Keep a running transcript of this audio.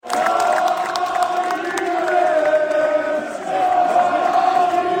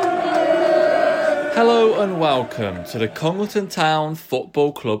Hello and welcome to the Congleton Town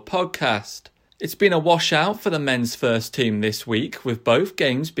Football Club podcast. It's been a washout for the men's first team this week, with both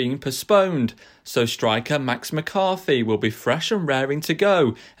games being postponed, so striker Max McCarthy will be fresh and raring to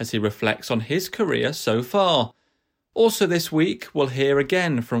go as he reflects on his career so far. Also this week, we'll hear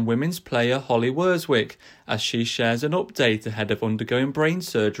again from women's player Holly Worswick as she shares an update ahead of undergoing brain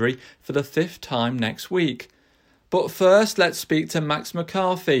surgery for the 5th time next week. But first, let's speak to Max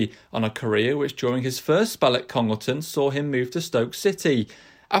McCarthy on a career which during his first spell at Congleton saw him move to Stoke City.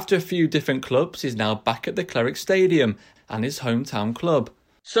 After a few different clubs, he's now back at the Cleric Stadium and his hometown club.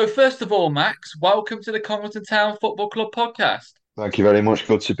 So first of all, Max, welcome to the Congleton Town Football Club podcast. Thank you very much.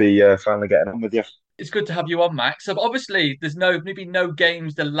 Good to be finally getting on with you. It's good to have you on, Max. So obviously, there's maybe no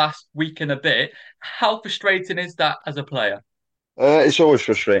games the last week and a bit. How frustrating is that as a player? It's always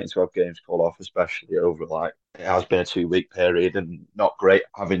frustrating to have games called off, especially over it has been a 2 week period and not great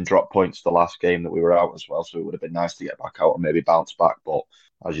having dropped points the last game that we were out as well. So it would have been nice to get back out and maybe bounce back. But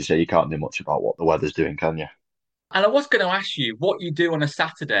as you say, you can't do much about what the weather's doing, can you? And I was going to ask you what you do on a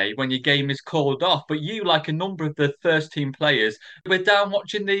Saturday when your game is called off, but you, like a number of the first team players, were down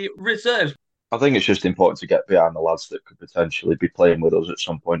watching the reserves. I think it's just important to get behind the lads that could potentially be playing with us at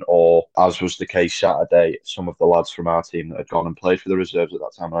some point, or as was the case Saturday, some of the lads from our team that had gone and played for the reserves at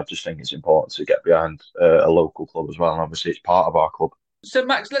that time. And I just think it's important to get behind a local club as well. And obviously, it's part of our club. So,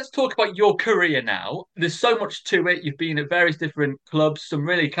 Max, let's talk about your career now. There's so much to it. You've been at various different clubs, some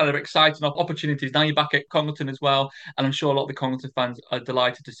really kind of exciting opportunities. Now you're back at Congleton as well. And I'm sure a lot of the Congleton fans are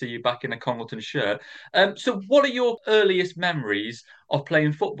delighted to see you back in a Congleton shirt. So, what are your earliest memories of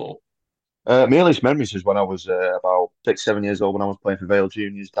playing football? My earliest memories is when I was about 6, 7 years old when I was playing for Vale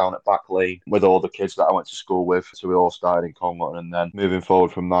Juniors down at Back Lane with all the kids that I went to school with. So we all started in Congleton, and then moving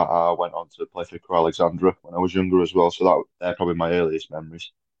forward from that, I went on to play for Crew Alexandra when I was younger as well. So they're probably my earliest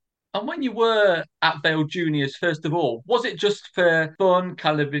memories. And when you were at Vale Juniors, first of all, was it just for fun,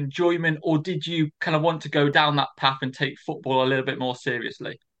 kind of enjoyment, or did you kind of want to go down that path and take football a little bit more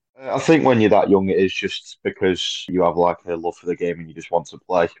seriously? I think when you're that young, it is just because you have like a love for the game and you just want to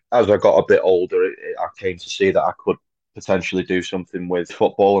play. As I got a bit older, I came to see that I could potentially do something with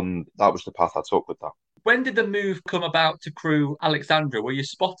football, and that was the path I took with that. When did the move come about to Crew Alexandra? Were you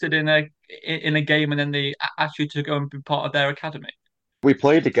spotted in a game and then they asked you to go and be part of their academy? We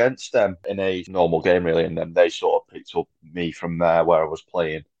played against them in a normal game, really, and then they sort of picked up me from there where I was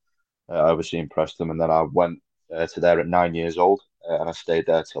playing. I obviously impressed them, and then I went to there at 9 years old, and I stayed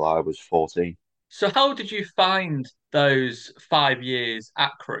there till I was 14. So how did you find those 5 years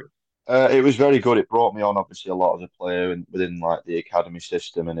at Crew? It was very good. It brought me on, obviously, a lot as a player and within like the academy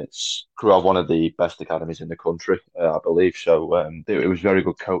system, and it's Crewe have one of the best academies in the country, I believe. So it was very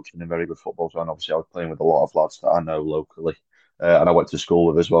good coaching and very good football. So, and obviously, I was playing with a lot of lads that I know locally, and I went to school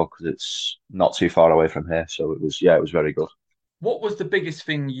with as well because it's not too far away from here. So it was very good. What was the biggest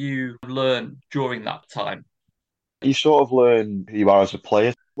thing you learned during that time? You sort of learn who you are as a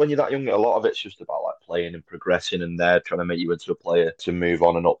player. When you're that young, a lot of it's just about like playing and progressing, and they're trying to make you into a player to move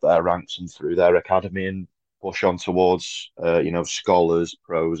on and up their ranks and through their academy and push on towards, scholars,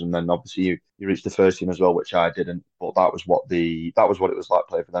 pros, and then obviously you reach the first team as well, which I didn't. But that was what it was like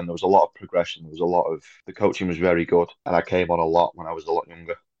playing for them. There was a lot of progression. There was a lot of the coaching was very good, and I came on a lot when I was a lot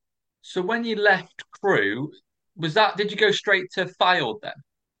younger. So when you left Crew, did you go straight to Fylde then?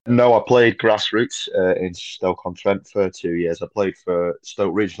 No, I played grassroots in Stoke-on-Trent for 2 years. I played for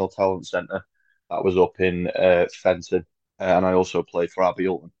Stoke Regional Talent Centre. That was up in Fenton. And I also played for Abbey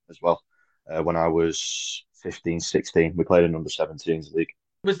Alton as well when I was 15, 16. We played in under-17s league.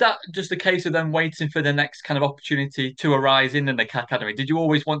 Was that just a case of them waiting for the next kind of opportunity to arise in an academy? Did you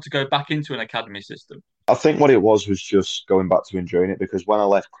always want to go back into an academy system? I think what it was just going back to enjoying it because when I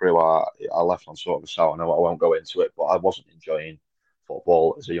left Crewe, I left on sort of a sour note. I won't go into it, but I wasn't enjoying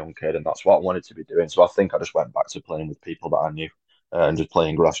football as a young kid, and that's what I wanted to be doing. So I think I just went back to playing with people that I knew and just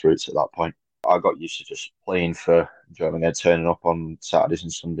playing grassroots at that point. I got used to just playing for enjoyment and turning up on Saturdays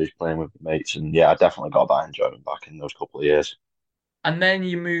and Sundays playing with mates. And yeah, I definitely got that enjoyment back in those couple of years. And then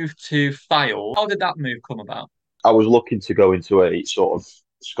you moved to Fylde. How did that move come about? I was looking to go into a sort of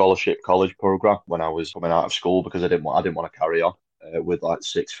scholarship college program when I was coming out of school because I didn't want to carry on with like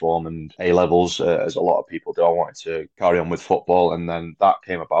sixth form and A levels as a lot of people do. I wanted to carry on with football, and then that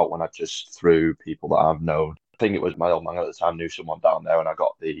came about when I just through people that I've known. I think it was my old man at the time knew someone down there, and I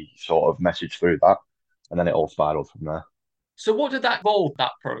got the sort of message through that, and then it all spiraled from there. So what did that involve,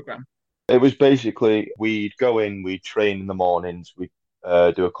 that program? It was basically we'd go in, we'd train in the mornings, we'd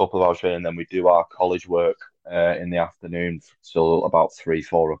do a couple of hours training, and then we'd do our college work in the afternoon till about 3,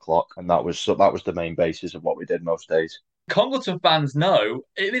 4 o'clock, and that was the main basis of what we did most days. Congleton fans know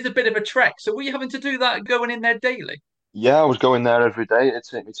it is a bit of a trek. So were you having to do that going in there daily? Yeah, I was going there every day. It'd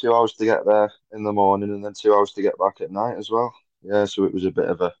take me 2 hours to get there in the morning and then 2 hours to get back at night as well. Yeah, so it was a bit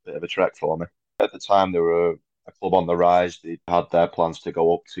of a trek for me. At the time, they were a club on the rise. They had their plans to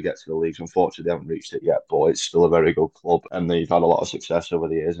go up to get to the leagues. Unfortunately, they haven't reached it yet, but it's still a very good club and they've had a lot of success over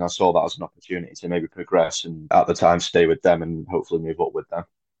the years. And I saw that as an opportunity to maybe progress and at the time stay with them and hopefully move up with them.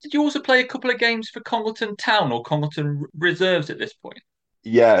 Did you also play a couple of games for Congleton Town or Congleton Reserves at this point?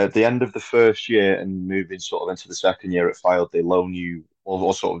 Yeah, at the end of the first year and moving sort of into the second year at Fylde, they loan you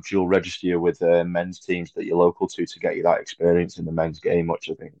or sort of dual register you with men's teams that you're local to get you that experience in the men's game, which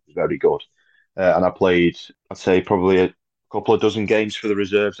I think is very good. And I played, I'd say, probably a couple of dozen games for the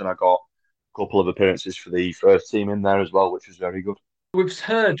reserves, and I got a couple of appearances for the first team in there as well, which was very good. We've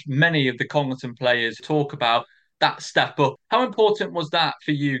heard many of the Congleton players talk about that step up. How important was that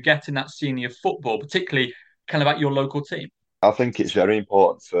for you getting that senior football, particularly kind of at your local team? I think it's very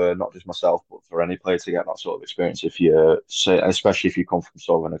important for not just myself, but for any player to get that sort of experience if you say, especially if you come from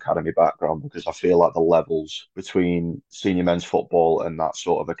sort of an academy background, because I feel like the levels between senior men's football and that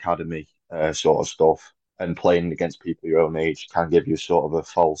sort of academy sort of stuff and playing against people your own age can give you sort of a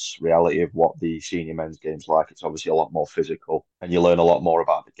false reality of what the senior men's game's like. It's obviously a lot more physical and you learn a lot more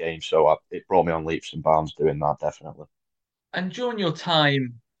about the game. So it brought me on leaps and bounds doing that, definitely. And during your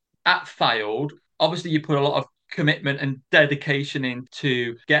time at Fylde, obviously you put a lot of commitment and dedication in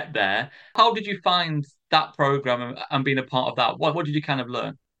to get there. How did you find that program and being a part of that? What did you kind of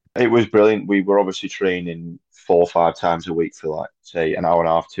learn? It was brilliant. We were obviously training 4 or 5 times a week for like, say, an hour and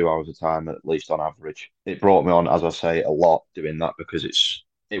a half, 2 hours a time at least on average. It brought me on, as I say, a lot doing that because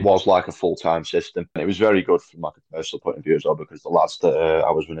it was like a full-time system. It was very good from like a personal point of view as well because the lads that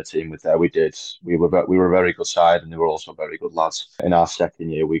I was in a team with there, we were a very good side and they were also very good lads. In our second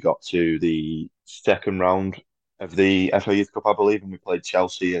year, we got to the second round of the FA Youth Cup, I believe, and we played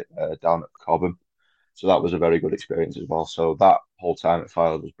Chelsea down at Cobham. So that was a very good experience as well. So that whole time at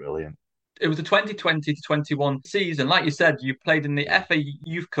Fylde was brilliant. It was the 2020 to 21 season. Like you said, you played in the FA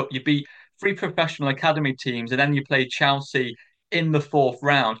Youth Cup. You beat three professional academy teams, and then you played Chelsea in the fourth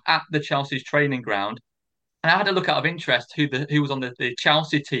round at the Chelsea's training ground. And I had a look out of interest who was on the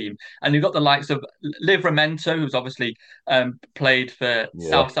Chelsea team, and you've got the likes of Livramento, who's obviously played for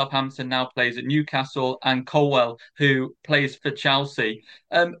Yeah. Southampton, now plays at Newcastle, and Colwell, who plays for Chelsea.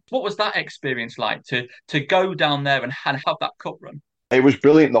 What was that experience like to go down there and have that cup run? It was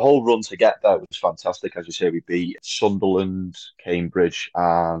brilliant. The whole run to get there was fantastic. As you say, we beat Sunderland, Cambridge,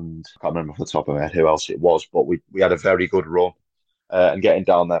 and I can't remember off the top of my head who else it was, but we had a very good run. And getting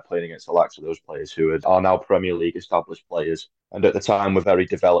down there playing against the likes of those players are now Premier League established players, and at the time were very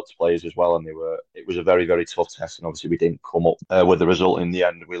developed players as well. And it was a very very tough test, and obviously we didn't come up with the result in the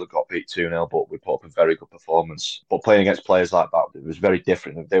end. We got beat 2-0, but we put up a very good performance. But playing against players like that, it was very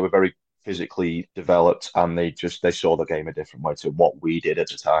different. They were very physically developed, and they saw the game a different way to what we did at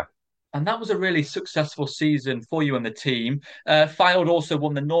the time. And that was a really successful season for you and the team. Fylde also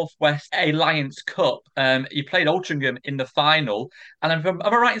won the Northwest Alliance Cup. You played Altrincham in the final. And am I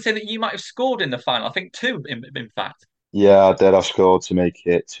right in saying that you might have scored in the final? I think two, in fact. Yeah, I did. I scored to make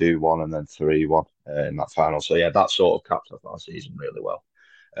it 2-1 and then 3-1 in that final. So yeah, that sort of capped off our season really well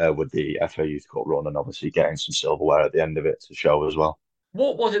with the FA Youth Cup run and obviously getting some silverware at the end of it to show as well.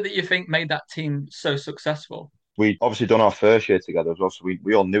 What was it that you think made that team so successful? We obviously done our first year together as well, so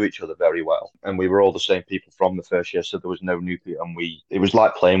we all knew each other very well, and we were all the same people from the first year, so there was no new people, and it was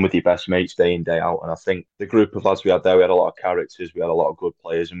like playing with your best mates day in day out. And I think the group of lads we had there, we had a lot of characters, we had a lot of good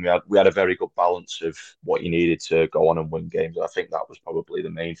players, and we had a very good balance of what you needed to go on and win games. And I think that was probably the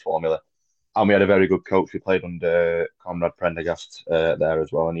main formula. And we had a very good coach. We played under Conrad Prendergast there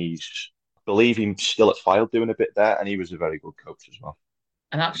as well, and I believe he's still at Fylde doing a bit there, and he was a very good coach as well.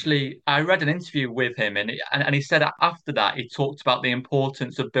 And actually, I read an interview with him, and he said after that, he talked about the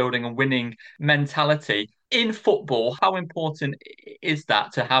importance of building a winning mentality in football. How important is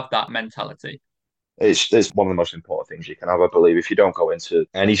that to have that mentality? It's one of the most important things you can have, I believe. If you don't go into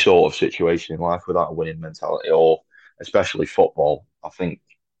any sort of situation in life without a winning mentality, or especially football, I think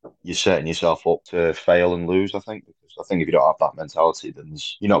you're setting yourself up to fail and lose. I think because I think if you don't have that mentality, then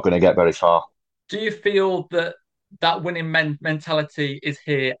you're not going to get very far. Do you feel that that winning mentality is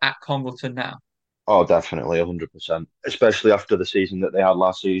here at Congleton now? Oh, definitely, 100%. Especially after the season that they had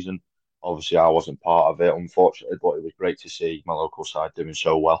last season. Obviously, I wasn't part of it, unfortunately, but it was great to see my local side doing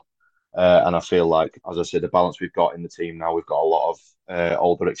so well. And I feel like, as I said, the balance we've got in the team now, we've got a lot of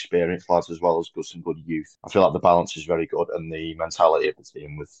older, experienced lads as well as some good youth. I feel like the balance is very good, and the mentality of the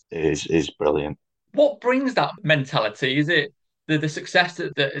team is brilliant. What brings that mentality? Is it the success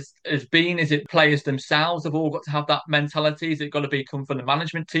that has been? Is it players themselves have all got to have that mentality? Is it got to be come from the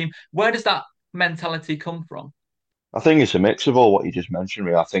management team? Where does that mentality come from? I think it's a mix of all what you just mentioned,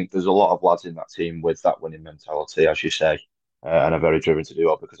 really. I think there's a lot of lads in that team with that winning mentality, as you say, and are very driven to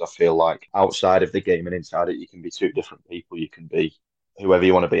do it because I feel like outside of the game and inside it, you can be two different people. You can be whoever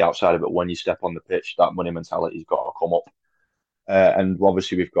you want to be outside of it. When you step on the pitch, that winning mentality's got to come up. And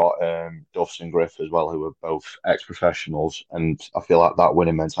obviously, we've got Duffs and Griff as well, who are both ex-professionals. And I feel like that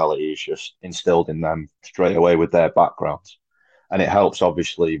winning mentality is just instilled in them straight away with their backgrounds. And it helps,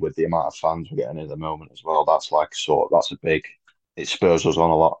 obviously, with the amount of fans we're getting at the moment as well. That's a big, it spurs us on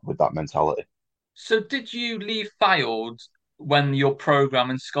a lot with that mentality. So, did you leave Fylde when your program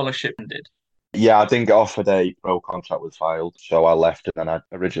and scholarship ended? Yeah, I didn't get offered a pro contract with Fylde, so I left and then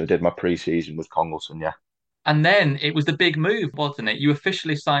I originally did my pre-season with Congleton, yeah. And then it was the big move, wasn't it? You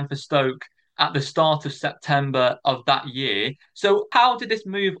officially signed for Stoke at the start of September of that year. So, how did this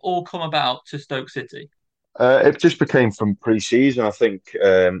move all come about to Stoke City? It just became from pre-season. I think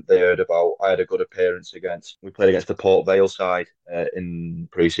they heard about I had a good appearance against. We played against the Port Vale side in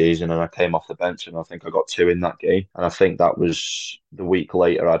pre-season, and I came off the bench, and I think I got two in that game. And I think that was the week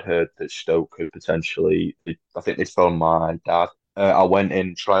later. I'd heard that Stoke could potentially. I think they'd phoned my dad. I went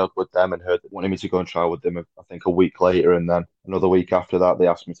in, trialed with them, and heard they wanted me to go and trial with them. I think a week later, and then another week after that, they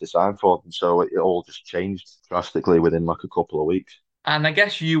asked me to sign for them. So it all just changed drastically within like a couple of weeks. And I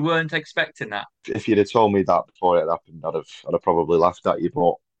guess you weren't expecting that. If you'd have told me that before it happened, I'd have probably laughed at you.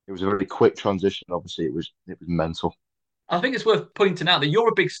 But it was a very quick transition. Obviously, it was mental. I think it's worth pointing out that you're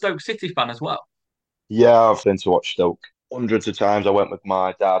a big Stoke City fan as well. Yeah, I've been to watch Stoke hundreds of times. I went with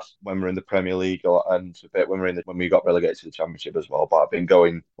my dad when we were in the Premier League and a bit when we got relegated to the Championship as well. But I've been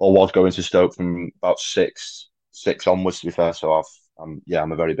going or was going to Stoke from about six onwards to be fair. So I'm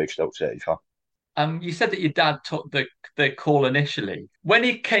a very big Stoke City fan. You said that your dad took the call initially. When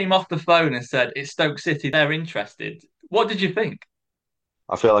he came off the phone and said it's Stoke City, they're interested. What did you think?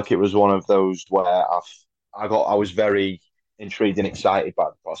 I feel like it was one of those where I was very intrigued and excited by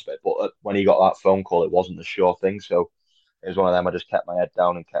the prospect, but when he got that phone call, it wasn't a sure thing. So it was one of them. I just kept my head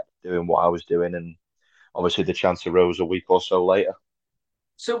down and kept doing what I was doing, and obviously the chance arose a week or so later.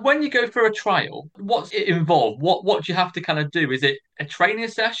 So when you go for a trial, what's it involved? What do you have to kind of do? Is it a training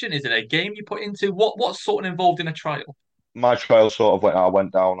session? Is it a game you put into? What's sort of involved in a trial? My trial sort of went. I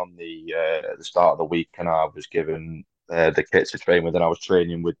went down on the at the start of the week, and I was given the kit to train with, and I was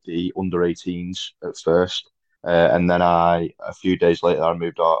training with the under 18s at first. And then a few days later, I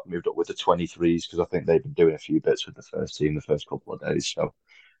moved up with the 23s because I think they've been doing a few bits with the first team the first couple of days. So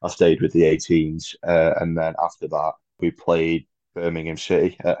I stayed with the 18s. And then after that, we played Birmingham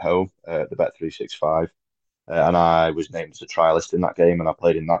City at home at the Bet365. And I was named as a trialist in that game, and I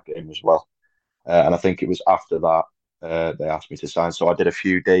played in that game as well. And I think it was after that they asked me to sign. So I did a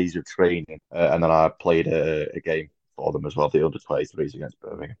few days of training, and then I played a game for them as well, the under 23s against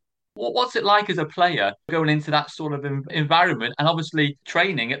Birmingham. What's it like as a player going into that sort of environment and obviously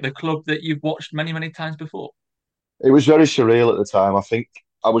training at the club that you've watched many, many times before? It was very surreal at the time. I think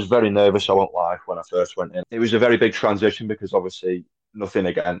I was very nervous, I won't lie, when I first went in. It was a very big transition because obviously nothing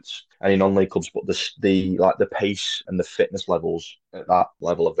against any non-league clubs, but the pace and the fitness levels at that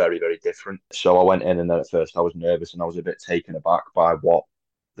level are very, very different. So I went in and then at first I was nervous and I was a bit taken aback by what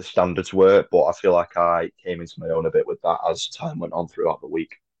the standards were, but I feel like I came into my own a bit with that as time went on throughout the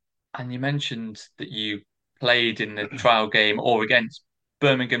week. And you mentioned that you played in the trial game or against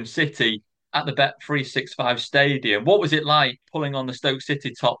Birmingham City at the Bet365 Stadium. What was it like pulling on the Stoke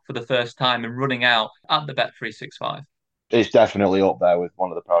City top for the first time and running out at the Bet365? It's definitely up there with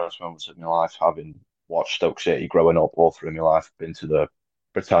one of the proudest moments of my life, having watched Stoke City growing up all through my life, been to the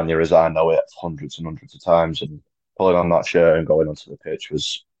Britannia as I know it hundreds and hundreds of times, and pulling on that shirt and going onto the pitch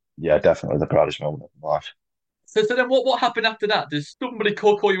was, yeah, definitely the proudest moment of my life. So then what happened after that? Does somebody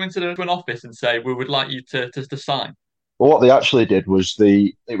call you into an office and say, we would like you to sign? But what they actually did was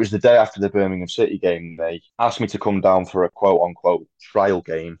it was the day after the Birmingham City game. They asked me to come down for a quote unquote trial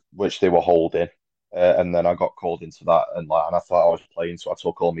game, which they were holding. And then I got called into that, and I thought I was playing, so I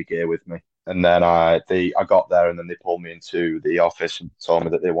took all my gear with me. And then I got there, and then they pulled me into the office and told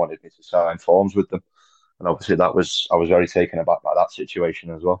me that they wanted me to sign forms with them. And obviously I was very taken aback by that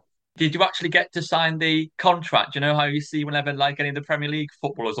situation as well. Did you actually get to sign the contract? You know how you see whenever like any of the Premier League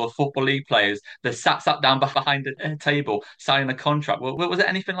footballers or Football League players, they sat down behind a table signing a contract. Was it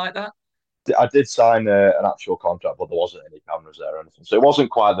anything like that? I did sign an actual contract, but there wasn't any cameras there or anything, so it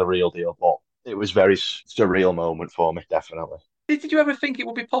wasn't quite the real deal. But it was very surreal moment for me, definitely. Did you ever think it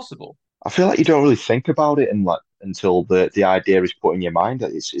would be possible? I feel like you don't really think about it and like until the idea is put in your mind.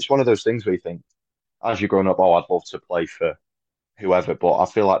 It's one of those things where you think, as you're growing up, oh, I'd love to play for whoever. But I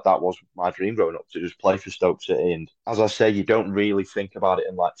feel like that was my dream growing up, to just play for Stoke City. And as I say, you don't really think about it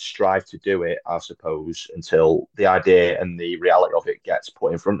and like strive to do it, I suppose, until the idea and the reality of it gets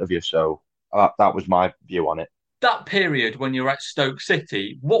put in front of you. So that was my view on it. That period when you were at Stoke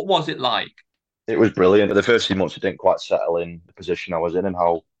City, what was it like? It was brilliant. The first few months, I didn't quite settle in the position I was in and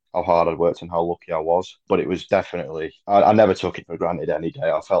how hard I'd worked and how lucky I was. But it was definitely, I never took it for granted any day.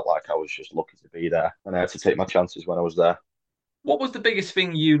 I felt like I was just lucky to be there, and I had to take my chances when I was there. What was the biggest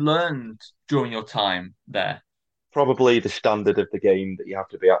thing you learned during your time there? Probably the standard of the game that you have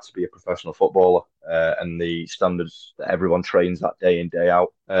to be at to be a professional footballer, and the standards that everyone trains that day in, day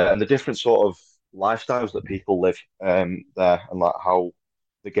out, and the different sort of lifestyles that people live there, and like how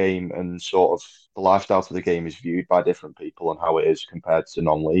the game and sort of the lifestyle to the game is viewed by different people and how it is compared to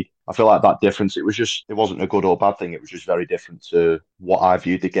non-league. I feel like that difference, it wasn't a good or bad thing. It was just very different to what I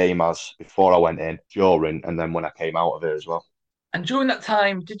viewed the game as before I went in, during, and then when I came out of it as well. And during that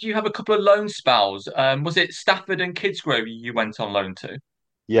time, did you have a couple of loan spells? Was it Stafford and Kidsgrove you went on loan to?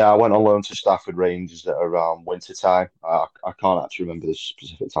 Yeah, I went on loan to Stafford Rangers at around winter time. I can't actually remember the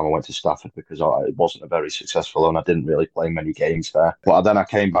specific time I went to Stafford because it wasn't a very successful loan. I didn't really play many games there. But then I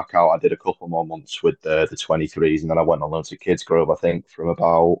came back out. I did a couple more months with the 23s, and then I went on loan to Kidsgrove, I think, from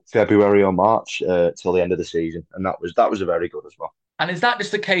about February or March till the end of the season, and that was a very good as well. And is that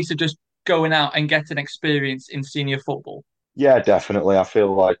just a case of just going out and getting experience in senior football? Yeah, definitely. I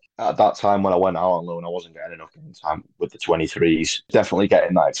feel like at that time when I went out on loan, I wasn't getting enough game time with the 23s. Definitely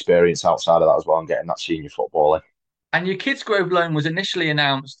getting that experience outside of that as well and getting that senior footballing. And your Kidsgrove loan was initially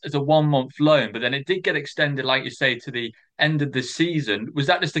announced as a 1 month loan, but then it did get extended, like you say, to the end of the season. Was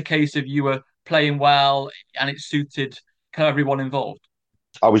that just a case of you were playing well and it suited kind of everyone involved?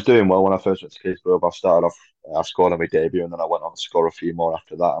 I was doing well when I first went to Kingsgrove. I scored on my debut, and then I went on to score a few more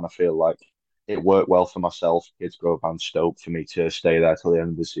after that. And I feel like it worked well for myself, Kingsgrove, and Stoke for me to stay there till the end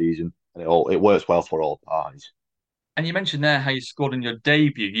of the season, and it works well for all parties. And you mentioned there how you scored on your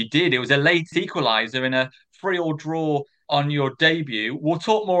debut. You did. It was a late equaliser in a 3-3 draw on your debut. We'll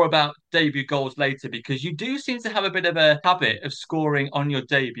talk more about debut goals later because you do seem to have a bit of a habit of scoring on your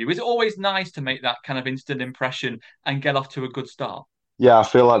debut. Is it always nice to make that kind of instant impression and get off to a good start? Yeah, I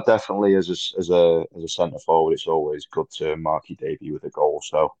feel like definitely as a centre forward, it's always good to mark your debut with a goal.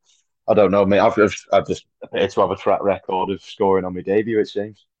 So I don't know, mate. I've just appeared to have a track record of scoring on my debut. It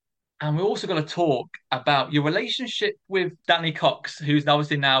seems. And we're also going to talk about your relationship with Danny Cox, who's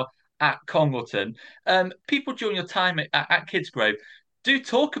obviously now at Congleton. People during your time at Kidsgrove do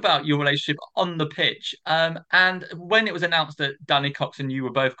talk about your relationship on the pitch. And when it was announced that Danny Cox and you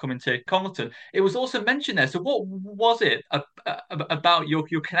were both coming to Congleton, it was also mentioned there. So, what was it about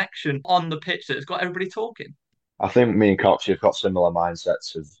your connection on the pitch that has got everybody talking? I think me and Coxie have got similar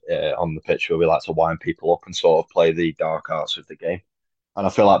mindsets of on the pitch where we like to wind people up and sort of play the dark arts of the game. And I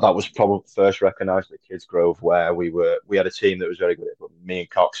feel like that was probably first recognised at Kids Grove, where we had a team that was very good. But me and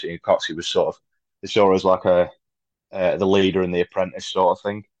Coxie was sort of they saw us like a the leader and the apprentice sort of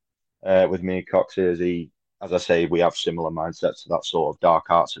thing. With me and Coxie, as I say, we have similar mindsets to that sort of dark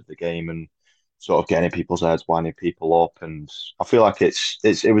arts of the game and sort of getting in people's heads, winding people up. And I feel like it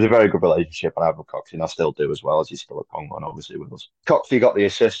was a very good relationship, and I have with Coxie, and I still do as well as he's still at Congo and obviously with us. Coxie got the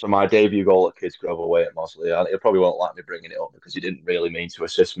assist for my debut goal at Kids Grove away at Mosley, and he probably won't like me bringing it up because he didn't really mean to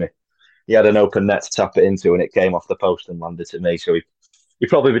assist me. He had an open net to tap it into, and it came off the post and landed to me. So he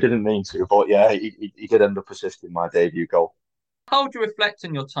probably didn't mean to, but yeah, he did end up assisting my debut goal. How would you reflect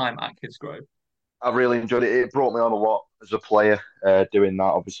on your time at Kidsgrove? I really enjoyed it. It brought me on a lot as a player, doing that.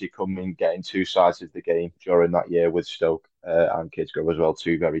 Obviously, coming getting two sides of the game during that year with Stoke and Kidsgrove as well,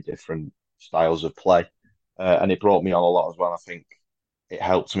 two very different styles of play, and it brought me on a lot as well. I think it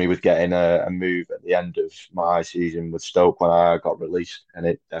helped me with getting a move at the end of my season with Stoke when I got released, and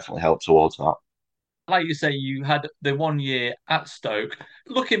it definitely helped towards that. Like you say, you had the 1 year at Stoke.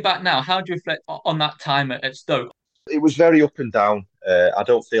 Looking back now, how do you reflect on that time at Stoke? It was very up and down. I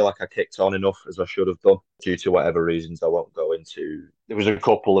don't feel like I kicked on enough as I should have done due to whatever reasons I won't go into. There was a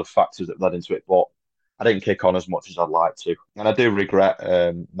couple of factors that led into it, but I didn't kick on as much as I'd like to, and I do regret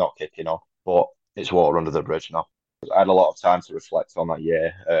not kicking on. But it's water under the bridge now. I had a lot of time to reflect on that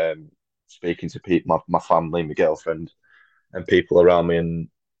year, speaking to people, my family, my girlfriend, and people around me, and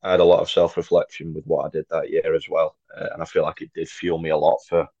I had a lot of self-reflection with what I did that year as well, and I feel like it did fuel me a lot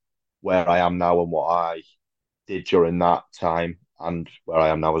for where I am now and what I did during that time and where I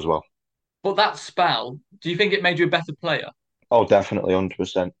am now as well. But that spell, do you think it made you a better player? Oh, definitely,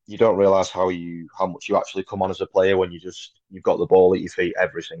 100%. You don't realize how much you actually come on as a player when you've got the ball at your feet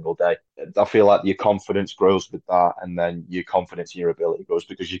every single day. I feel like your confidence grows with that, and then your confidence in your ability grows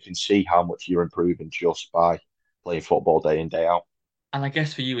because you can see how much you're improving just by playing football day in, day out. And I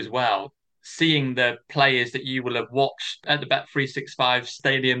guess for you as well, seeing the players that you will have watched at the Bet365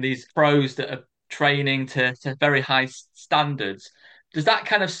 stadium, these pros that are training to very high standards, does that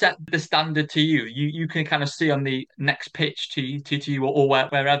kind of set the standard to you? You can kind of see on the next pitch to you or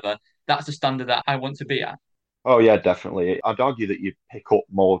wherever, that's the standard that I want to be at. Oh yeah, definitely. I'd argue that you pick up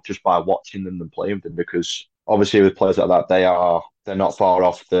more just by watching them than playing them because obviously with players like that, they're not far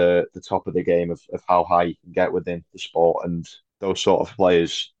off the top of the game of how high you can get within the sport. And those sort of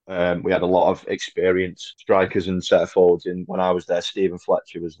players, we had a lot of experienced strikers and centre forwards in when I was there. Stephen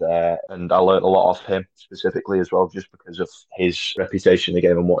Fletcher was there, and I learned a lot of him specifically as well, just because of his reputation in the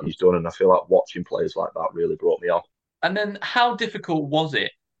game and what he's done. And I feel like watching players like that really brought me on. And then how difficult was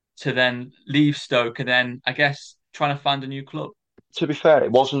it to then leave Stoke and then I guess trying to find a new club? To be fair,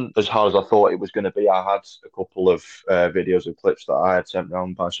 it wasn't as hard as I thought it was going to be. I had a couple of videos and clips that I had sent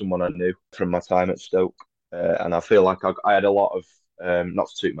round by someone I knew from my time at Stoke, and I feel like I had a lot of, not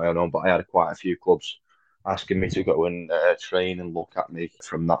to toot my own horn, but I had quite a few clubs asking me to go and train and look at me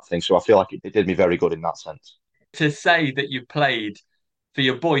from that thing. So I feel like it did me very good in that sense. To say that you played for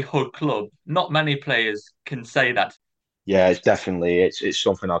your boyhood club, not many players can say that. Yeah, it's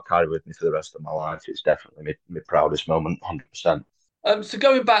something I'll carry with me for the rest of my life. It's definitely my proudest moment, 100%. So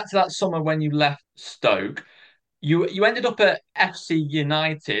going back to that summer when you left Stoke, you ended up at FC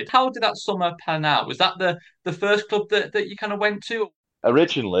United. How did that summer pan out? Was that the first club that you kind of went to?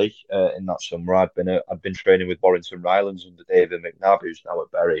 Originally, in that summer, I'd been training with Warrington Rylands under David McNabb, who's now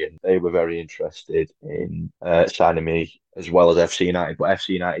at Bury, and they were very interested in signing me as well as FC United. But FC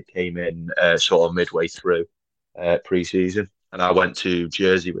United came in sort of midway through pre-season, and I went to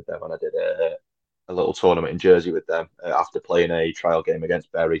Jersey with them, and I did a little tournament in Jersey with them after playing a trial game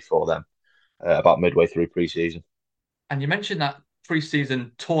against Bury for them about midway through pre-season. And you mentioned that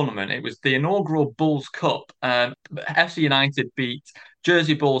pre-season tournament. It was the inaugural Bulls Cup. FC United beat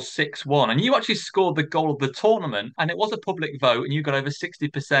Jersey Bulls 6-1. And you actually scored the goal of the tournament. And it was a public vote, and you got over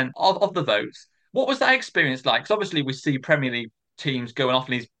 60% of the votes. What was that experience like? Because obviously we see Premier League teams going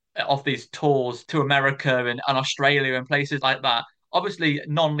off these tours to America and Australia and places like that. Obviously,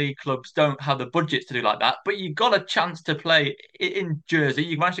 non-league clubs don't have the budgets to do like that, but you got a chance to play in Jersey.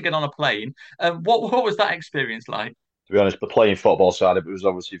 You managed to get on a plane. What was that experience like? To be honest, the playing football side of it was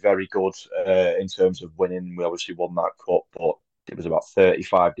obviously very good in terms of winning. We obviously won that cup, but it was about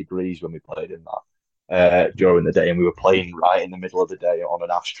 35 degrees when we played in that during the day, and we were playing right in the middle of the day on an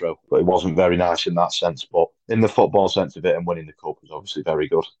Astro. But it wasn't very nice in that sense. But in the football sense of it, and winning the cup was obviously very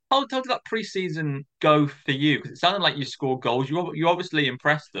good. How did that pre-season go for you? Because it sounded like you scored goals. You obviously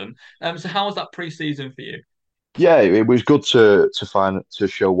impressed them. So how was that pre-season for you? Yeah, it was good to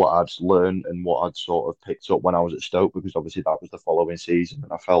show what I'd learned and what I'd sort of picked up when I was at Stoke because obviously that was the following season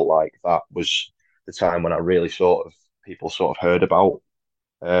and I felt like that was the time when I really sort of people sort of heard about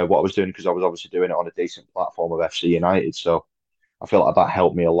what I was doing because I was obviously doing it on a decent platform of FC United. So I feel like that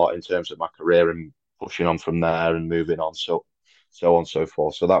helped me a lot in terms of my career and pushing on from there and moving on so on and so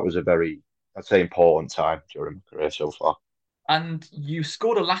forth. So that was a very I'd say important time during my career so far. And you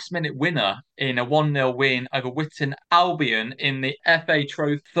scored a last-minute winner in a 1-0 win over Witton Albion in the FA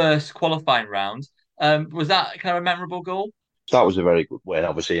Trophy first qualifying round. Was that kind of a memorable goal? That was a very good win,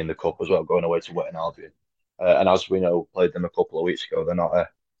 obviously in the cup as well, going away to Witton Albion. And as we know, played them a couple of weeks ago. They're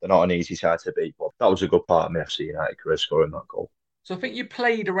not an easy side to beat, but that was a good part of my FC United career scoring that goal. So I think you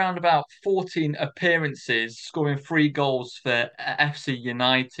played around about 14 appearances, scoring 3 goals for FC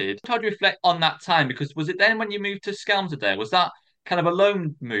United. How do you reflect on that time? Because was it then when you moved to Skelmersdale? Was that kind of a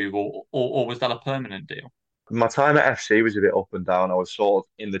loan move or was that a permanent deal? My time at FC was a bit up and down. I was sort of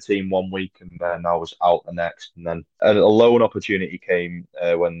in the team one week and then I was out the next. And then a loan opportunity came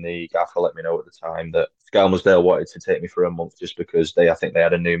when the gaffer let me know at the time that Skelmersdale wanted to take me for a month just because I think they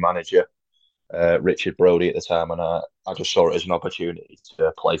had a new manager, Richard Brodie at the time, and I just saw it as an opportunity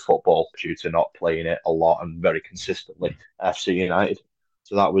to play football due to not playing it a lot and very consistently at FC United.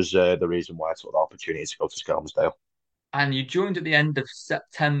 So that was the reason why I took the opportunity to go to Skelmersdale. And you joined at the end of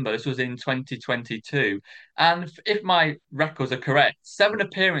September. This was in 2022. And if my records are correct, 7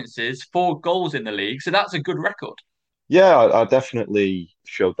 appearances, 4 goals in the league. So that's a good record. Yeah, I definitely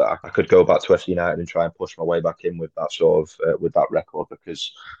showed that I could go back to FC United and try and push my way back in with that sort of with that record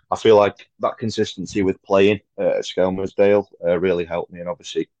because I feel like that consistency with playing at Skelmersdale really helped me, and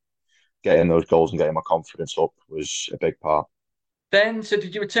obviously getting those goals and getting my confidence up was a big part. Then, so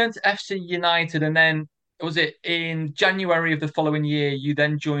did you return to FC United? And then, was it in January of the following year, you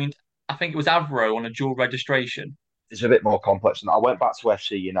then joined, I think it was Avro on a dual registration? it's a bit more complex than that. I went back to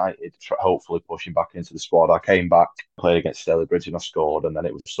FC United, hopefully pushing back into the squad. I came back, played against Stalybridge and I scored, and then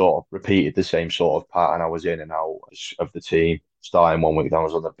it was sort of repeated the same sort of pattern. I was in and out of the team, starting one week, then I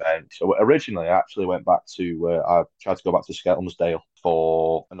was on the bench. So originally, I actually went back to, I tried to go back to Skelmersdale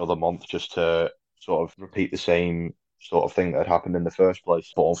for another month just to sort of repeat the same sort of thing that had happened in the first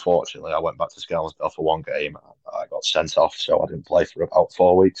place. But unfortunately, I went back to Skelmersdale for one game. I got sent off, so I didn't play for about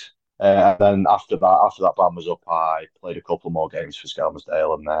 4 weeks. And then after that ban was up, I played a couple more games for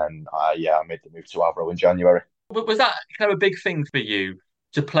Skelmersdale, and then I made the move to Avro in January. Was that kind of a big thing for you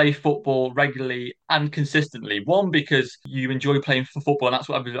to play football regularly and consistently? One, because you enjoy playing for football, and that's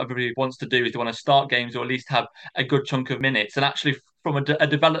what everybody wants to do is they want to start games or at least have a good chunk of minutes. And actually, from a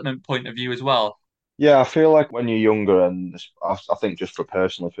development point of view as well. Yeah, I feel like when you're younger, and I think just for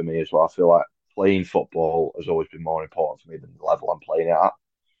personally for me as well, I feel like playing football has always been more important for me than the level I'm playing it at.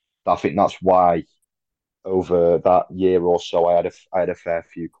 I think that's why over that year or so, I had a fair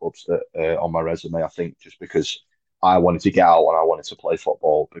few clubs that on my resume. I think just because I wanted to get out and I wanted to play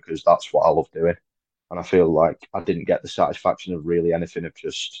football because that's what I love doing, and I feel like I didn't get the satisfaction of really anything of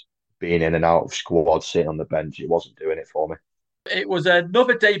just being in and out of squad, sitting on the bench. It wasn't doing it for me. It was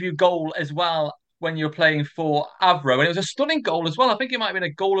another debut goal as well when you were playing for Avro, and it was a stunning goal as well. I think it might have been a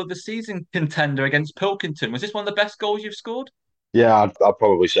goal of the season contender against Pilkington. Was this one of the best goals you've scored? Yeah, I'd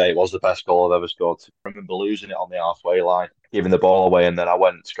probably say it was the best goal I've ever scored. I remember losing it on the halfway line, giving the ball away, and then I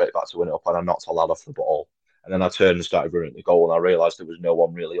went straight back to win it up and I knocked a lad off the ball. And then I turned and started running the goal, and I realised there was no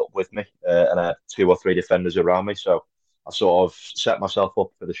one really up with me, and I had two or three defenders around me. So I sort of set myself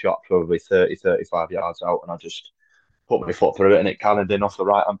up for the shot, probably 30, 35 yards out, and I just put my foot through it, and it cannoned in off the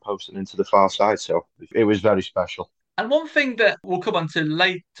right hand post and into the far side. So it was very special. And one thing that we'll come on to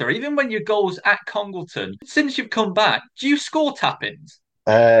later, even when your goals at Congleton, since you've come back, do you score tap-ins?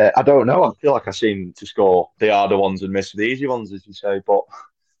 I don't know. I feel like I seem to score the harder ones and miss the easy ones, as you say. But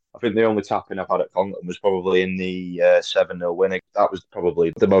I think the only tapping I've had at Congleton was probably in the 7-0 winning. That was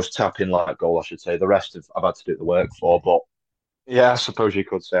probably the most tapping like goal, I should say. The rest of I've had to do the work for. But yeah, I suppose you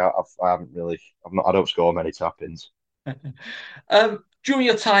could say I haven't really, I don't score many tap-ins. During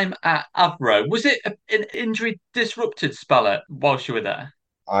your time at Avro, was it an injury disrupted spell whilst you were there?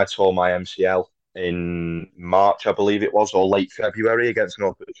 I tore my MCL in March, I believe it was, or late February against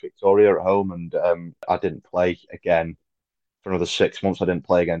Northwich Victoria at home. And I didn't play again for another 6 months. I didn't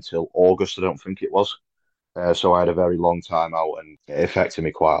play again till August, I don't think it was. So I had a very long time out and it affected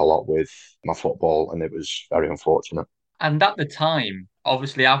me quite a lot with my football, and it was very unfortunate. And at the time,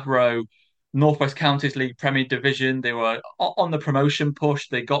 obviously, Avro, Northwest Counties League Premier Division, they were on the promotion push,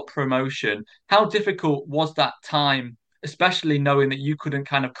 they got promotion. How difficult was that time, especially knowing that you couldn't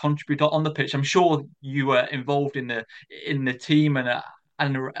kind of contribute on the pitch? I'm sure you were involved in the team and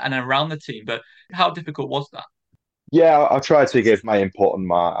around the team, but how difficult was that? Yeah, I tried to give my input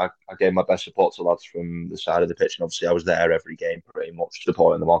and I gave my best support to lads from the side of the pitch, and obviously I was there every game pretty much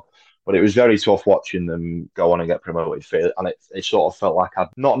supporting them on. But it was very tough watching them go on and get promoted, and it sort of felt like I'd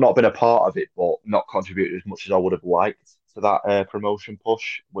not been a part of it, but not contributed as much as I would have liked to that promotion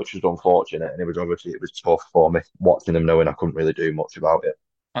push, which was unfortunate. And it was tough for me watching them, knowing I couldn't really do much about it.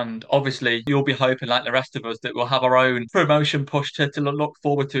 And obviously, you'll be hoping, like the rest of us, that we'll have our own promotion push to look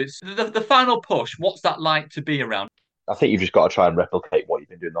forward to. It's the final push. What's that like to be around? I think you've just got to try and replicate what you've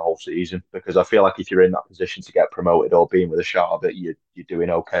been doing the whole season, because I feel like if you're in that position to get promoted or being with a shout of it, you're doing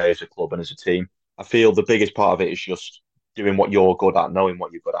okay as a club and as a team. I feel the biggest part of it is just doing what you're good at, knowing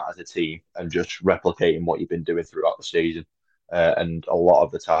what you're good at as a team, and just replicating what you've been doing throughout the season. And a lot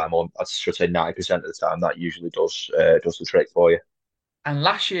of the time, or I should say 90% of the time, that usually does the trick for you. And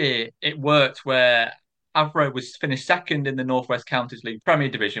last year it worked where Avro was finished second in the Northwest Counties League Premier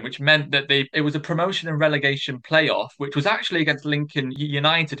Division, which meant that it was a promotion and relegation playoff, which was actually against Lincoln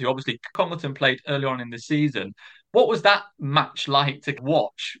United, who obviously Congleton played earlier on in the season. What was that match like to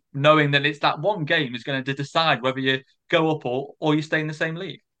watch, knowing that it's that one game is going to decide whether you go up or you stay in the same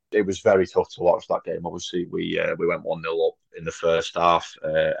league? It was very tough to watch that game. Obviously, we went 1-0 up in the first half,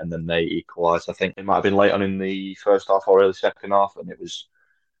 and then they equalised. I think it might have been late on in the first half or early second half, and it was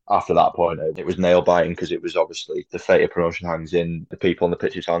after that point, it was nail biting because it was obviously the fate of promotion hangs in the people on the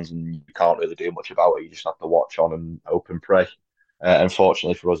pitch's hands, and you can't really do much about it. You just have to watch on and hope and pray.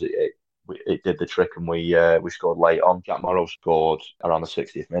 Unfortunately for us, it did the trick, and we scored late on. Jack Morrow scored around the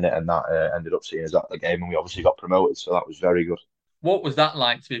 60th minute, and that ended up seeing us at the game, and we obviously got promoted. So that was very good. What was that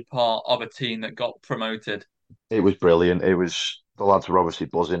like to be part of a team that got promoted? It was brilliant. It was The lads were obviously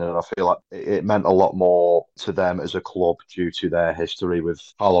buzzing, and I feel like it meant a lot more to them as a club due to their history with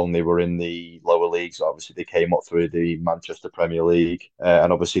how long they were in the lower leagues. Obviously, they came up through the Manchester Premier League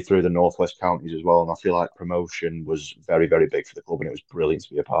and obviously through the Northwest counties as well. And I feel like promotion was very, very big for the club, and it was brilliant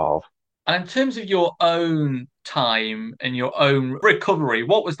to be a part of. And in terms of your own time and your own recovery,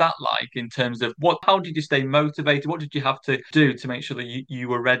 what was that like in terms of how did you stay motivated? What did you have to do to make sure that you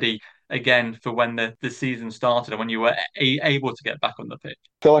were ready again for when the season started and when you were able to get back on the pitch?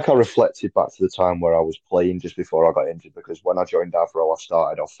 I feel like I reflected back to the time where I was playing just before I got injured because when I joined Avro, I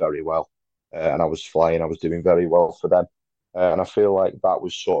started off very well and I was flying. I was doing very well for them. And I feel like that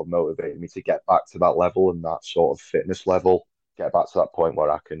was sort of motivating me to get back to that level and that sort of fitness level, get back to that point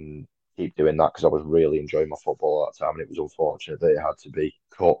where I can keep doing that because I was really enjoying my football at that time. And it was unfortunate that it had to be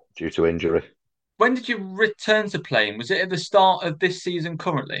cut due to injury. When did you return to playing? Was it at the start of this season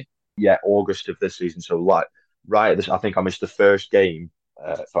currently? Yeah, August of this season. So like right at this, I think I missed the first game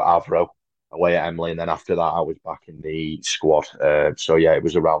for Avro away at Emily, and then after that I was back in the squad. So yeah, it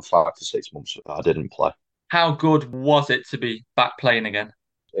was around 5 to 6 months that I didn't play. How good was it to be back playing again?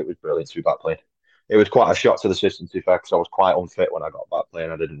 It was brilliant to be back playing. It was quite a shock to the system, to be fair, because I was quite unfit when I got back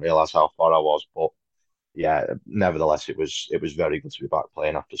playing. I didn't realise how far I was, but yeah, nevertheless, it was very good to be back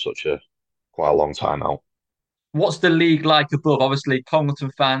playing after such a quite a long time out. What's the league like above? Obviously,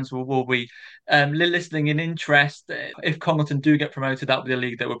 Congleton fans will be listening in interest. If Congleton do get promoted, that will be the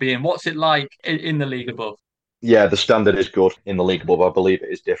league that will be in. What's it like in the league above? Yeah, the standard is good in the league above. I believe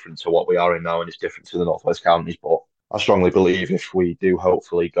it is different to what we are in now, and it's different to the Northwest counties. But I strongly believe if we do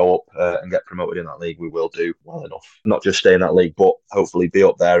hopefully go up and get promoted in that league, we will do well enough. Not just stay in that league, but hopefully be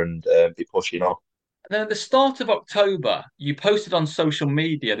up there and be pushing on. And then at the start of October, you posted on social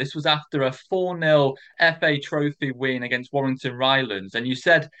media. This was after a 4-0 FA Trophy win against Warrington Rylands. And you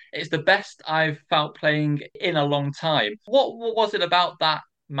said, it's the best I've felt playing in a long time. What was it about that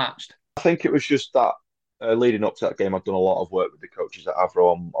match? I think it was just that leading up to that game, I'd done a lot of work with the coaches at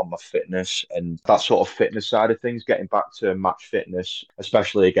Avro on my fitness and that sort of fitness side of things, getting back to match fitness,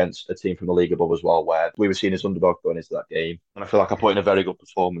 especially against a team from the league above as well, where we were seen as underdog going into that game. And I feel like I put in a very good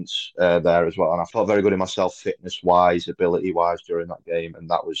performance there as well. And I felt very good in myself, fitness wise, ability wise during that game.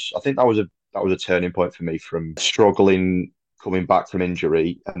 And I think that was a turning point for me from struggling coming back from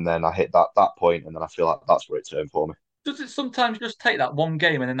injury. And then I hit that point, and then I feel like that's where it turned for me. Does it sometimes just take that one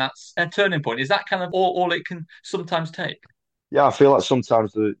game and then that's a turning point? Is that kind of all it can sometimes take? Yeah, I feel like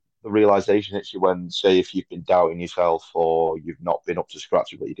sometimes the realization hits you when, say, if you've been doubting yourself or you've not been up to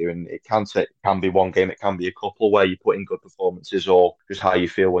scratch with what you're doing. Can be one game, it can be a couple where you put in good performances or just how you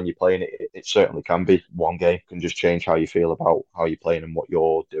feel when you're playing it. It certainly can be one game, can just change how you feel about how you're playing and what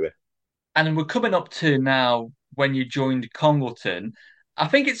you're doing. And we're coming up to now when you joined Congleton. I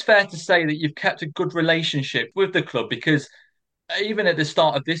think it's fair to say that you've kept a good relationship with the club because even at the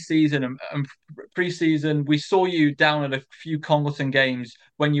start of this season and pre-season, we saw you down at a few Congleton games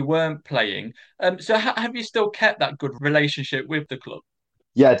when you weren't playing. So have you still kept that good relationship with the club?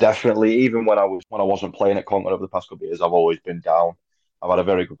 Yeah, definitely. Even when I wasn't playing at Concord over the past couple of years, I've always been down. I've had a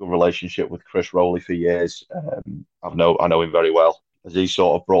very good relationship with Chris Rowley for years. I know him very well as he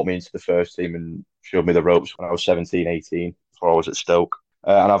sort of brought me into the first team and showed me the ropes when I was 17, 18, before I was at Stoke.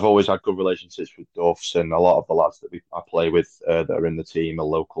 And I've always had good relationships with Duffs and a lot of the lads I play with that are in the team are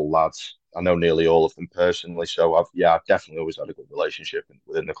local lads. I know nearly all of them personally, so I've definitely always had a good relationship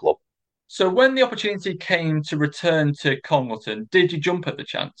within the club. So when the opportunity came to return to Congleton, did you jump at the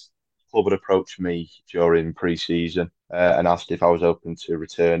chance? Club had approached me during pre-season and asked if I was open to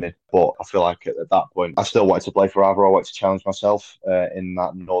returning. But I feel like at that point, I still wanted to play for Avro. I wanted to challenge myself in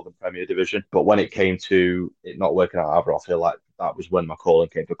that Northern Premier Division. But when it came to it not working out at Avro, I feel like that was when my calling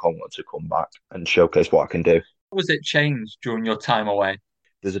came for Congo to come back and showcase what I can do. Was it changed during your time away?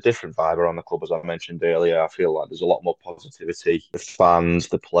 There's a different vibe around the club, as I mentioned earlier. I feel like there's a lot more positivity. The fans,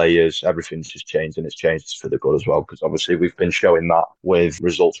 the players, everything's just changed, and it's changed for the good as well. Because obviously we've been showing that with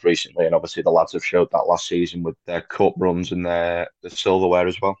results recently, and obviously the lads have showed that last season with their cup runs and their silverware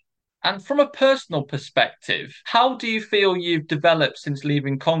as well. And from a personal perspective, how do you feel you've developed since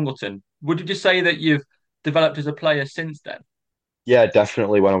leaving Congleton? Would you say that you've developed as a player since then? Yeah,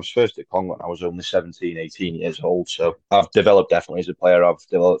 definitely. When I was first at Congo, I was only 17, 18 years old. So I've developed definitely as a player. I've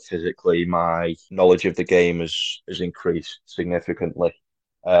developed physically. My knowledge of the game has increased significantly.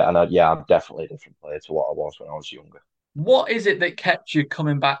 Yeah, I'm definitely a different player to what I was when I was younger. What is it that kept you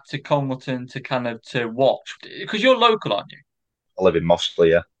coming back to Congleton to kind of to watch? Because you're local, aren't you? I live in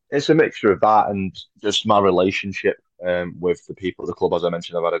Mossley, yeah. It's a mixture of that and just my relationship with the people of the club. As I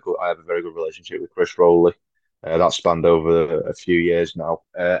mentioned, I have a very good relationship with Chris Rowley. That spanned over a few years now,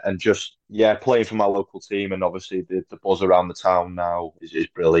 and just yeah, playing for my local team, and obviously the buzz around the town now is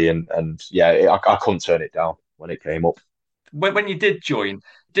brilliant, and yeah, I couldn't turn it down when it came up. When you did join,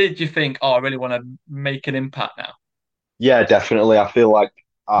 did you think, oh, I really want to make an impact now? Yeah, definitely. I feel like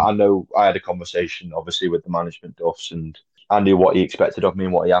I know I had a conversation, obviously, with the management Duffs, and I knew what he expected of me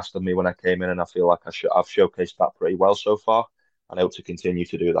and what he asked of me when I came in, and I feel like I've showcased that pretty well so far, and I hope to continue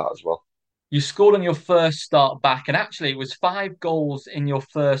to do that as well. You scored on your first start back, and actually, it was 5 goals in your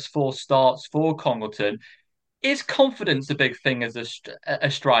first 4 starts for Congleton. Is confidence a big thing as a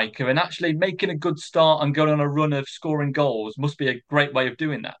striker? And actually, making a good start and going on a run of scoring goals must be a great way of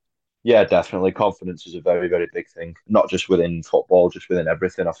doing that. Yeah, definitely. Confidence is a very, very big thing, not just within football, just within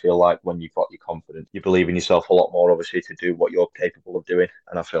everything. I feel like when you've got your confidence, you believe in yourself a lot more, obviously, to do what you're capable of doing.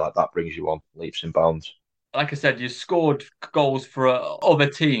 And I feel like that brings you on leaps and bounds. Like I said, you scored goals for other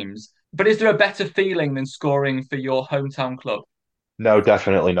teams, but is there a better feeling than scoring for your hometown club? No,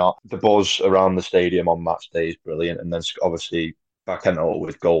 definitely not. The buzz around the stadium on match day is brilliant. And then obviously back end all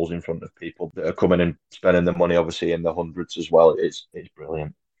with goals in front of people that are coming and spending the money, obviously, in the hundreds as well. It's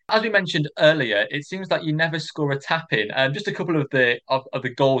brilliant. As we mentioned earlier, it seems like you never score a tap in. Just a couple of the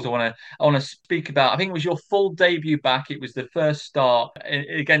goals I want to speak about. I think it was your full debut back. It was the first start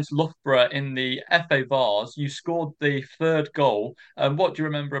against Loughborough in the FA Vars. You scored the third goal. What do you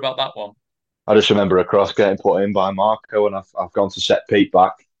remember about that one? I just remember a cross getting put in by Marco, and I've gone to set Pete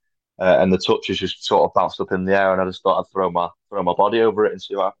back, and the touch has just sort of bounced up in the air, and I just thought I'd throw my body over it and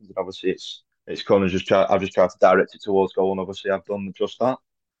see what happens. And obviously, it's kind of I've just tried to direct it towards goal, and obviously, I've done just that.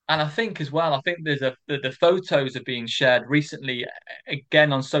 And I think as well, I think the photos are being shared recently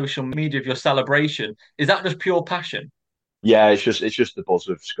again on social media of your celebration. Is that just pure passion? Yeah, it's just the buzz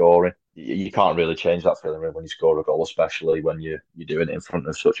of scoring. You can't really change that feeling really when you score a goal, especially when you're doing it in front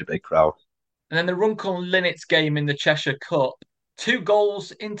of such a big crowd. And then the Runcorn Linnets game in the Cheshire Cup, 2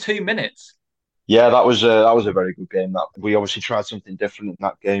 goals in 2 minutes. Yeah, that was a very good game. That we obviously tried something different in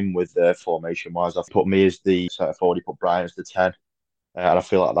that game with formation wise. I put me as the centre forward, he put Brian as the 10. And I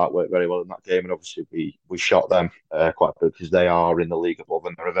feel like that worked very well in that game. And obviously, we shot them quite good because they are in the league above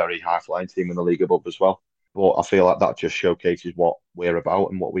and they're a very high flying team in the league above as well. But I feel like that just showcases what we're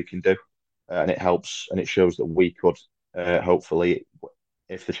about and what we can do. And it helps and it shows that we could, hopefully,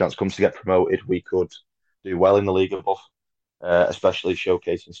 if the chance comes to get promoted, we could do well in the league above, especially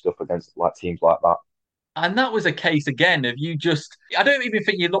showcasing stuff against like teams like that. And that was a case again of you just, I don't even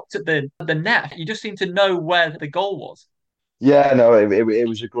think you looked at the net. You just seemed to know where the goal was. Yeah, no, it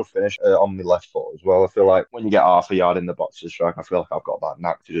was a good finish on the left foot as well. I feel like when you get half a yard in the box to strike, I feel like I've got that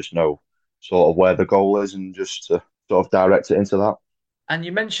knack to just know sort of where the goal is and just to sort of direct it into that. And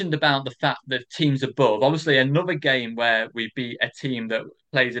you mentioned about the fact that teams above, obviously, another game where we beat a team that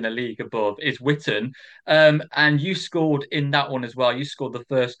plays in a league above is Witton. And you scored in that one as well. You scored the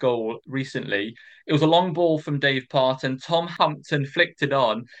first goal recently. It was a long ball from Dave Parton. Tom Hampton flicked it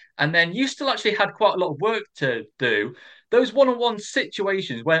on. And then you still actually had quite a lot of work to do. Those one-on-one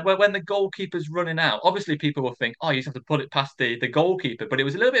situations when the goalkeeper's running out, obviously people will think, oh, you just have to put it past the goalkeeper. But it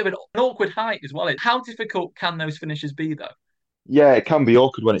was a little bit of an awkward height as well. How difficult can those finishes be, though? Yeah, it can be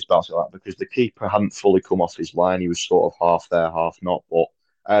awkward when it's bouncing like that because the keeper hadn't fully come off his line. He was sort of half there, half not. But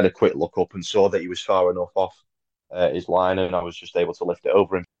I had a quick look up and saw that he was far enough off his line, and I was just able to lift it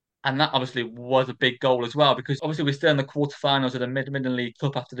over him. And that obviously was a big goal as well, because obviously we're still in the quarterfinals of the Midland League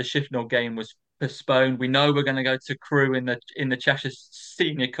Cup after the Shifnal game was postponed. We know we're going to go to Crewe in the Cheshire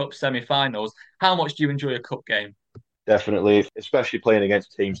Senior Cup semi-finals. How much do you enjoy a cup game? Definitely, especially playing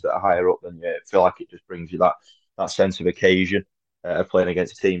against teams that are higher up than you. I feel like it just brings you that sense of occasion of playing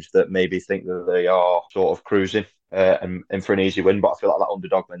against teams that maybe think that they are sort of cruising and in for an easy win. But I feel like that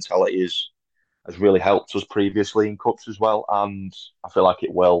underdog mentality has really helped us previously in cups as well, and I feel like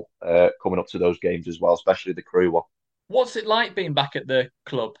it will coming up to those games as well, especially the Crew one. What's it like being back at the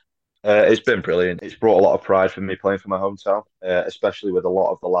club? It's been brilliant. It's brought a lot of pride for me playing for my hometown, especially with a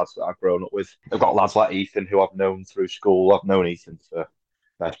lot of the lads that I've grown up with. I've got lads like Ethan who I've known through school. I've known Ethan for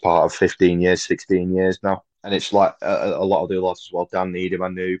best part of 15 years, 16 years now. And it's like a lot of the lads as well. Dan Needham I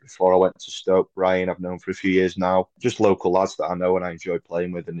knew before I went to Stoke. Brian I've known for a few years now. Just local lads that I know and I enjoy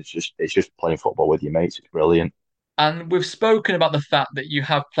playing with. And it's just playing football with your mates. It's brilliant. And we've spoken about the fact that you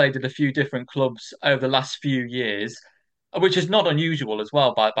have played at a few different clubs over the last few years, which is not unusual as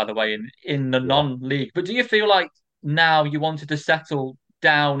well, by the way, in the Yeah. non-league. But do you feel like now you wanted to settle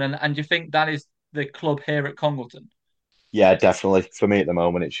down and you think that is the club here at Congleton? Yeah, definitely. For me at the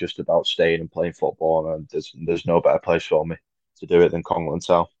moment, it's just about staying and playing football, and there's no better place for me to do it than Congleton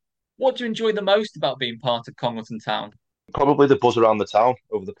Town. What do you enjoy the most about being part of Congleton Town? Probably the buzz around the town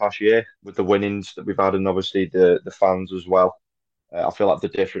over the past year with the winnings that we've had, and obviously the fans as well. I feel like the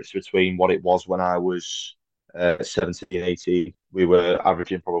difference between what it was when I was 17, 18, we were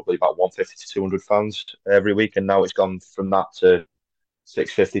averaging probably about 150 to 200 fans every week, and now it's gone from that to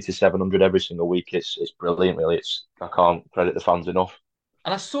 650 to 700 every single week. It's brilliant, really. I can't credit the fans enough.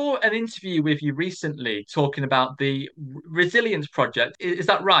 And I saw an interview with you recently talking about the Resilience Project. Is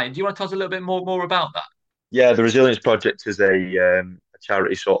that right? Do you want to tell us a little bit more about that? Yeah, the Resilience Project is a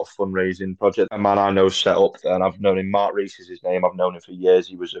charity sort of fundraising project. A man I know set up there, and I've known him. Mark Rees is his name. I've known him for years.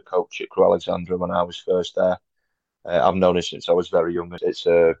 He was a coach at Crew Alexandra when I was first there. I've known him since I was very young. It's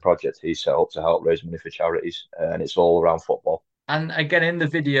a project he set up to help raise money for charities, and it's all around football. And again, in the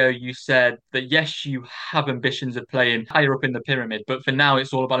video, you said that yes, you have ambitions of playing higher up in the pyramid, but for now,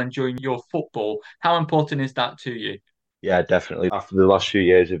 it's all about enjoying your football. How important is that to you? Yeah, definitely. After the last few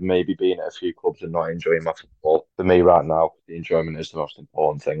years of maybe being at a few clubs and not enjoying my football, for me right now, the enjoyment is the most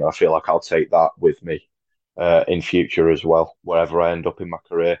important thing. I feel like I'll take that with me in future as well, wherever I end up in my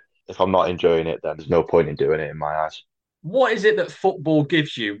career. If I'm not enjoying it, then there's no point in doing it in my eyes. What is it that football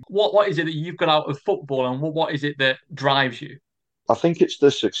gives you? What is it that you've got out of football, and what is it that drives you? I think it's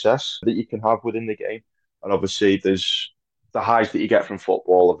the success that you can have within the game, and obviously there's the highs that you get from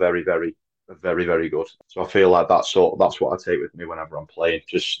football are very good. So I feel like that's what I take with me whenever I'm playing.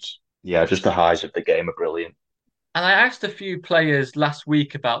 Just the highs of the game are brilliant. And I asked a few players last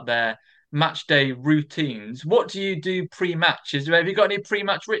week about their match day routines. What do you do pre-match? Have you got any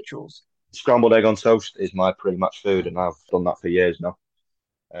pre-match rituals? Scrambled egg on toast is my pre-match food, and I've done that for years now.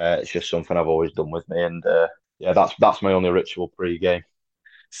 It's just something I've always done with me, and yeah, that's my only ritual pre-game.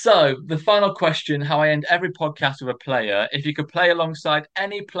 So, the final question, how I end every podcast with a player. If you could play alongside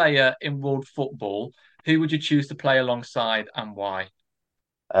any player in world football, who would you choose to play alongside and why?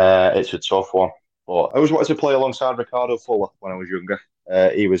 It's a tough one, but I always wanted to play alongside Ricardo Fuller when I was younger.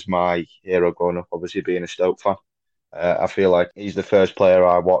 He was my hero growing up, obviously being a Stoke fan. I feel like he's the first player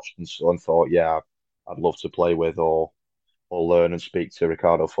I watched and thought, yeah, I'd love to play with or learn and speak to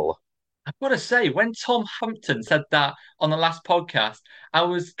Ricardo Fuller. I've got to say, when Tom Hampton said that on the last podcast, I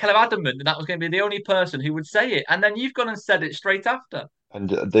was kind of adamant that was going to be the only person who would say it. And then you've gone and said it straight after.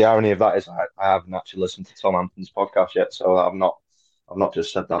 And the irony of that is I haven't actually listened to Tom Hampton's podcast yet, so I've not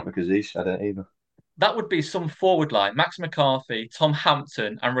just said that because he said it either. That would be some forward line. Max McCarthy, Tom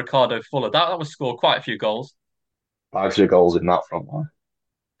Hampton, and Ricardo Fuller. That would score quite a few goals. Bags of goals in that front line.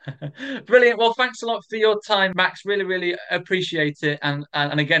 Brilliant. Well, thanks a lot for your time, Max. Really appreciate it. And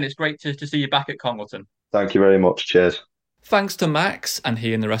again, it's great to see you back at Congleton. Thank you very much. Cheers. Thanks to Max, and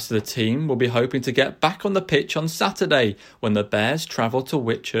he and the rest of the team will be hoping to get back on the pitch on Saturday when the Bears travel to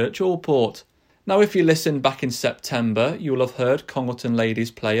Whitchurch Allport. Now, if you listened back in September, you will have heard Congleton Ladies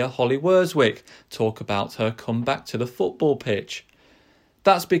player Holly Worswick talk about her comeback to the football pitch.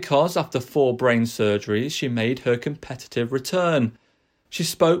 That's because after 4 brain surgeries, she made her competitive return. She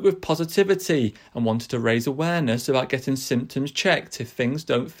spoke with positivity and wanted to raise awareness about getting symptoms checked if things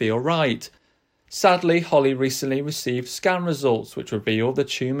don't feel right. Sadly, Holly recently received scan results which reveal the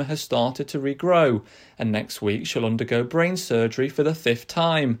tumour has started to regrow, and next week she'll undergo brain surgery for the 5th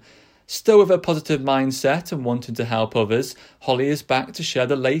time. Still with a positive mindset and wanting to help others, Holly is back to share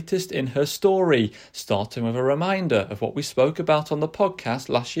the latest in her story, starting with a reminder of what we spoke about on the podcast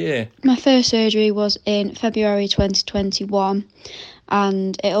last year. My first surgery was in February 2021,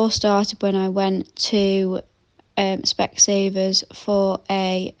 and it all started when I went to Specsavers for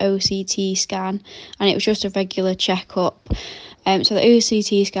a OCT scan, and it was just a regular checkup. So the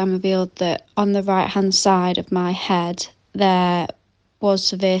OCT scan revealed that on the right hand side of my head there was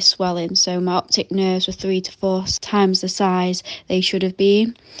severe swelling, so my optic nerves were 3 to 4 times the size they should have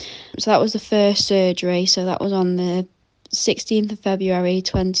been. So that was the first surgery, so that was on the 16th of February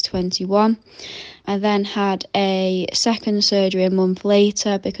 2021. I then had a second surgery a month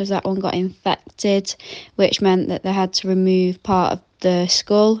later because that one got infected, which meant that they had to remove part of the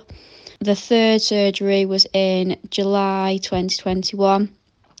skull. The third surgery was in July 2021,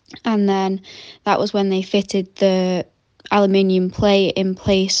 and then that was when they fitted the aluminium plate in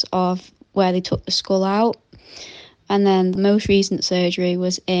place of where they took the skull out. And then the most recent surgery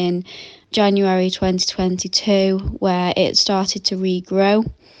was in January 2022, where it started to regrow.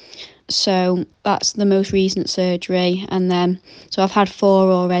 So that's the most recent surgery. And then, so I've had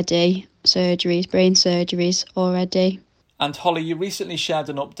 4 already, brain surgeries already. And Holly, you recently shared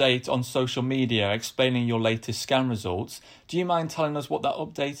an update on social media explaining your latest scan results. Do you mind telling us what that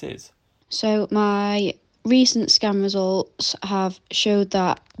update is? So my recent scan results have showed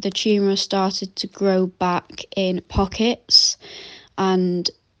that the tumour started to grow back in pockets, and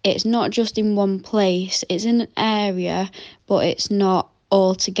it's not just in one place, it's in an area, but it's not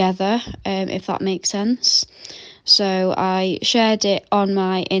all together, if that makes sense. So I shared it on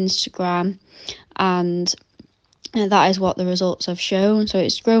my Instagram, and that is what the results have shown. So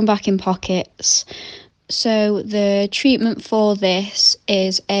it's grown back in pockets. So the treatment for this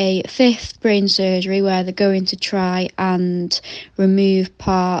is a 5th brain surgery where they're going to try and remove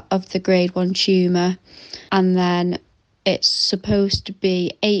part of the grade 1 tumour, and then it's supposed to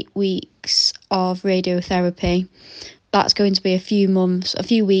be 8 weeks of radiotherapy. That's going to be a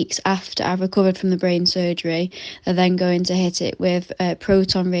few weeks after I've recovered from the brain surgery. They're then going to hit it with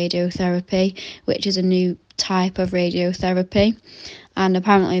proton radiotherapy, which is a new type of radiotherapy. And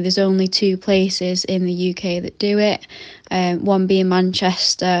apparently there's only 2 places in the UK that do it, one being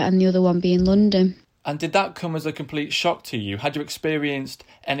Manchester and the other one being London. And did that come as a complete shock to you? Had you experienced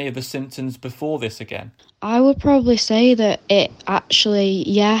any of the symptoms before this again? I would probably say that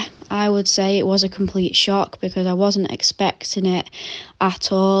I would say it was a complete shock because I wasn't expecting it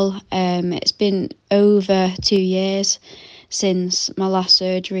at all. It's been over 2 years since my last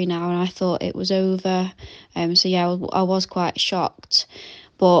surgery now, and I thought it was over. So yeah, I was quite shocked.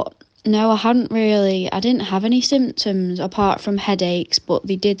 But no, I didn't have any symptoms apart from headaches, but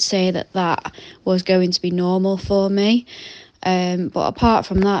they did say that was going to be normal for me. But apart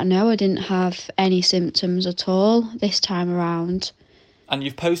from that, no, I didn't have any symptoms at all this time around. And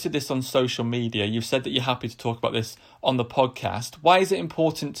you've posted this on social media. You've said that you're happy to talk about this on the podcast. Why is it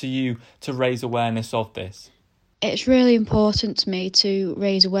important to you to raise awareness of this? It's really important to me to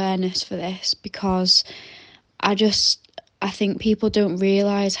raise awareness for this because I think people don't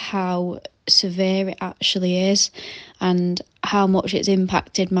realise how severe it actually is and how much it's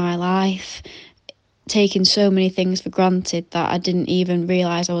impacted my life, taking so many things for granted that I didn't even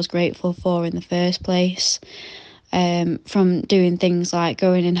realise I was grateful for in the first place. From doing things like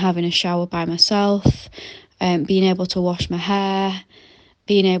going and having a shower by myself, being able to wash my hair,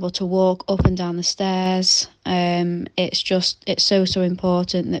 being able to walk up and down the stairs. It's so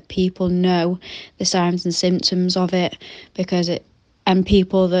important that people know the signs and symptoms of it, because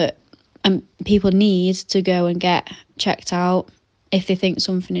people need to go and get checked out if they think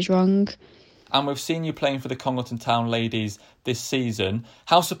something is wrong. And we've seen you playing for the Congleton Town ladies this season.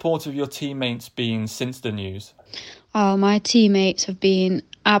 How supportive have your teammates been since the news? Oh, my teammates have been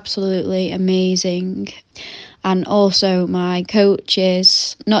absolutely amazing. And also my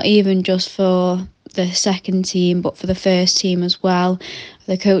coaches, not even just for the second team, but for the first team as well.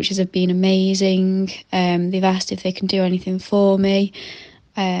 The coaches have been amazing. They've asked if they can do anything for me.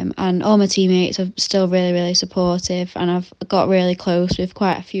 And all my teammates are still really, really supportive, and I've got really close with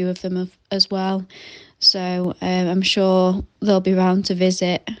quite a few of them as well. So I'm sure they'll be round to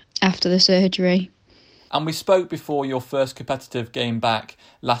visit after the surgery. And we spoke before your first competitive game back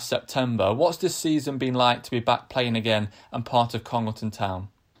last September. What's this season been like to be back playing again and part of Congleton Town?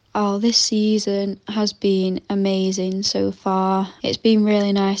 Oh, this season has been amazing so far. It's been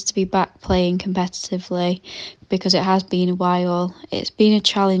really nice to be back playing competitively because it has been a while. It's been a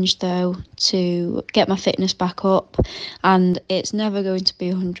challenge though to get my fitness back up, and it's never going to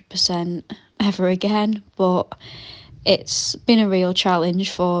be 100% ever again, but it's been a real challenge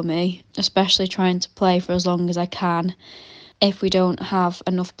for me, especially trying to play for as long as I can. If we don't have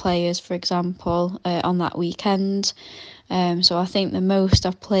enough players, for example, on that weekend. So I think the most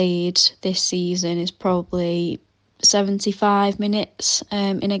I've played this season is probably 75 minutes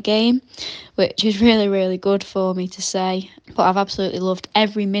in a game, which is really, really good for me to say. But I've absolutely loved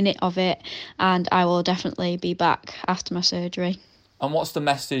every minute of it, and I will definitely be back after my surgery. And what's the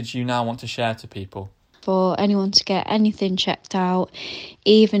message you now want to share to people? For anyone to get anything checked out,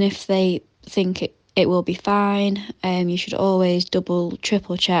 even if they think it will be fine, you should always triple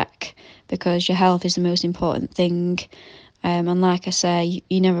check, because your health is the most important thing. And like I say,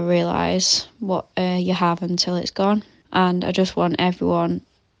 you never realise what you have until it's gone. And I just want everyone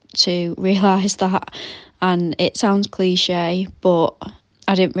to realise that. And it sounds cliche, but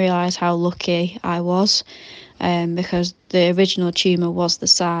I didn't realise how lucky I was, because the original tumour was the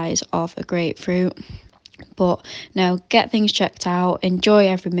size of a grapefruit. But no, get things checked out, enjoy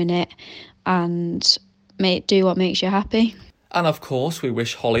every minute, and do what makes you happy. And of course, we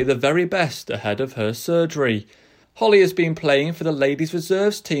wish Holly the very best ahead of her surgery. Holly has been playing for the ladies'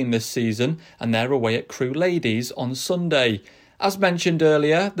 reserves team this season, and they're away at Crewe Ladies on Sunday. As mentioned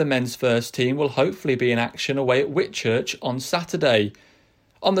earlier, the men's first team will hopefully be in action away at Whitchurch on Saturday.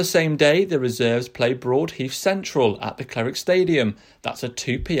 On the same day, the reserves play Broadheath Central at the Cleric Stadium. That's a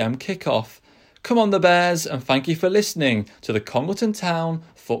 2 p.m. kick-off. Come on the Bears, and thank you for listening to the Congleton Town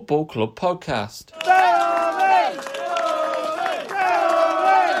Football Club podcast.